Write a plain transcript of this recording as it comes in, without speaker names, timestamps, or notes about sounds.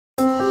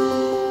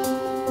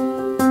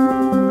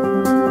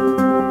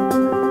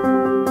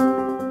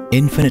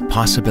infinite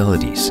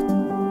possibilities,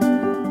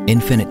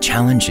 infinite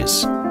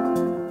challenges,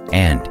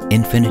 and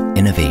infinite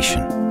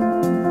innovation.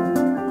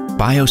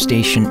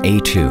 BioStation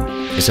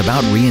A2 is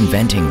about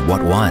reinventing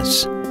what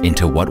was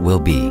into what will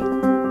be.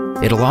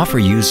 It'll offer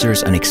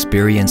users an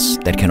experience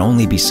that can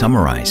only be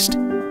summarized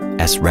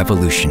as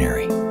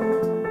revolutionary.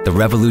 The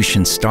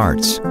revolution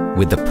starts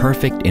with the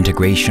perfect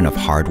integration of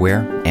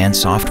hardware and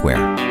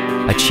software,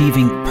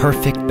 achieving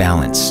perfect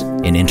balance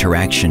in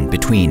interaction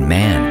between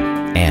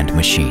man and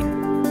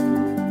machine.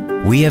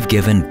 We have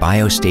given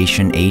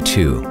BioStation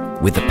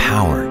A2 with the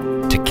power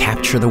to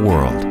capture the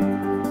world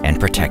and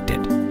protect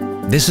it.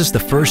 This is the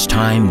first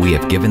time we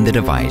have given the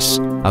device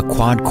a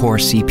quad-core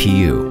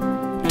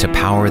CPU to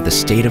power the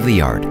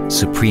state-of-the-art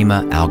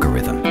Suprema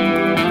algorithm.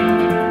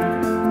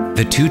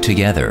 The two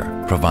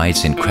together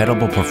provides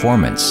incredible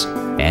performance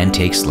and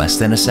takes less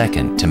than a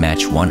second to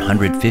match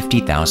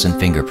 150,000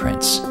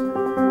 fingerprints.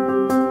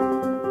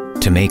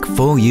 To make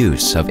full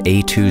use of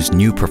A2's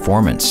new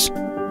performance,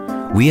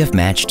 we have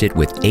matched it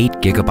with 8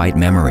 GB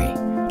memory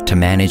to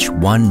manage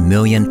 1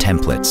 million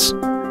templates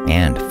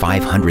and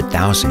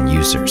 500,000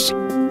 users.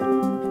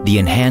 The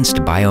enhanced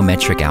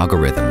biometric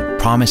algorithm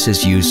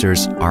promises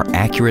users are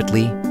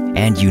accurately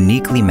and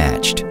uniquely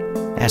matched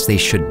as they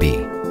should be.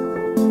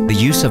 The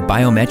use of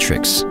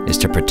biometrics is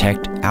to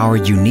protect our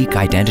unique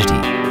identity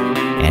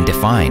and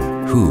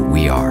define who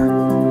we are.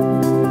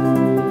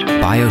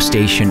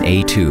 BioStation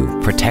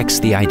A2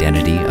 protects the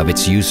identity of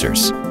its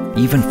users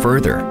even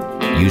further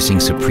using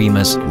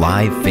Suprema's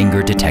live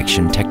finger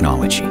detection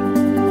technology.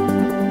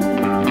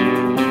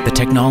 The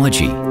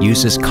technology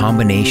uses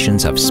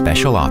combinations of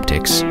special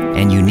optics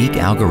and unique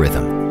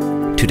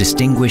algorithm to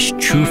distinguish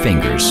true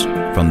fingers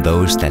from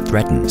those that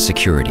threaten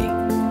security.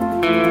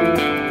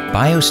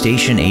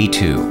 BioStation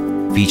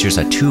A2 features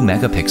a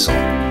 2-megapixel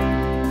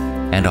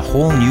and a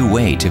whole new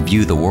way to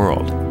view the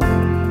world.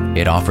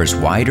 It offers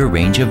wider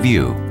range of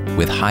view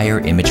with higher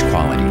image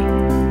quality.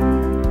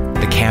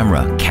 The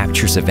camera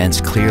captures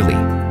events clearly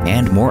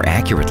and more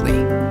accurately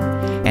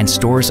and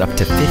stores up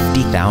to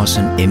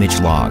 50,000 image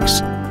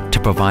logs to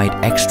provide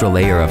extra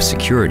layer of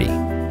security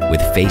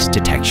with face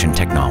detection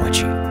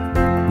technology.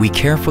 We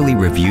carefully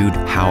reviewed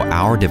how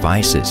our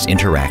devices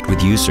interact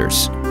with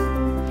users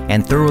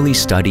and thoroughly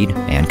studied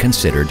and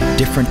considered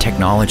different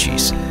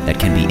technologies that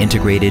can be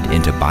integrated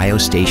into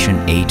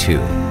BioStation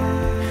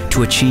A2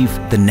 to achieve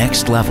the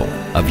next level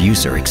of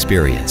user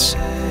experience.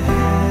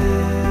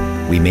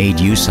 We made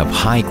use of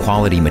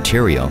high-quality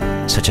material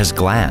such as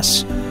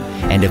glass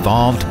and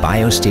evolved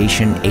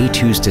BioStation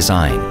A2's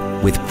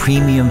design with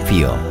premium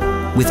feel,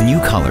 with new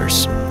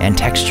colors and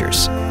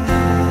textures.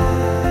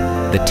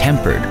 The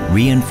tempered,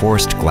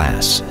 reinforced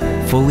glass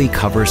fully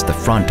covers the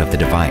front of the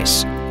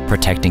device,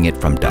 protecting it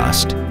from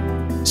dust,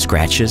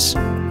 scratches,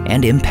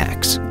 and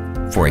impacts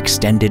for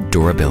extended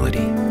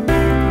durability.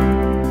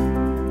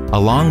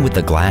 Along with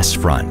the glass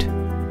front,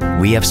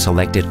 we have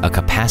selected a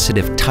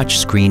capacitive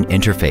touchscreen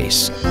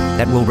interface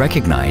that will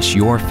recognize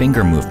your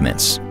finger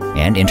movements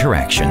and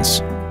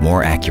interactions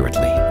more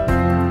accurately.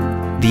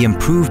 The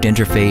improved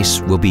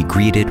interface will be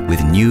greeted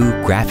with new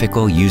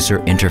graphical user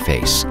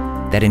interface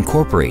that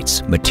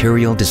incorporates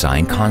material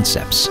design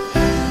concepts.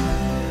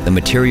 The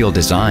material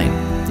design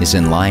is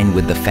in line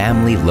with the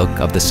family look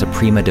of the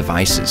Suprema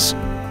devices,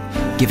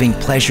 giving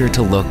pleasure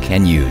to look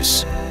and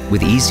use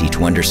with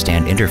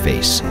easy-to-understand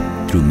interface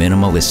through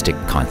minimalistic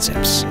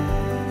concepts.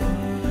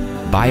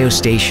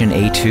 BioStation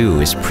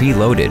A2 is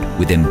preloaded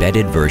with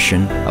embedded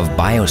version of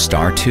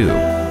BioStar 2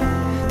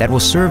 that will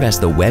serve as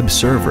the web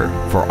server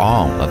for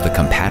all of the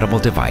compatible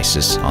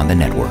devices on the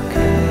network.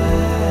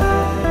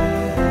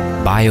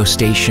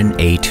 BioStation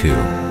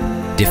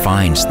A2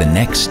 defines the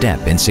next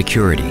step in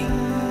security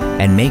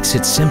and makes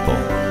it simple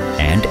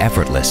and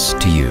effortless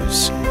to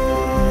use.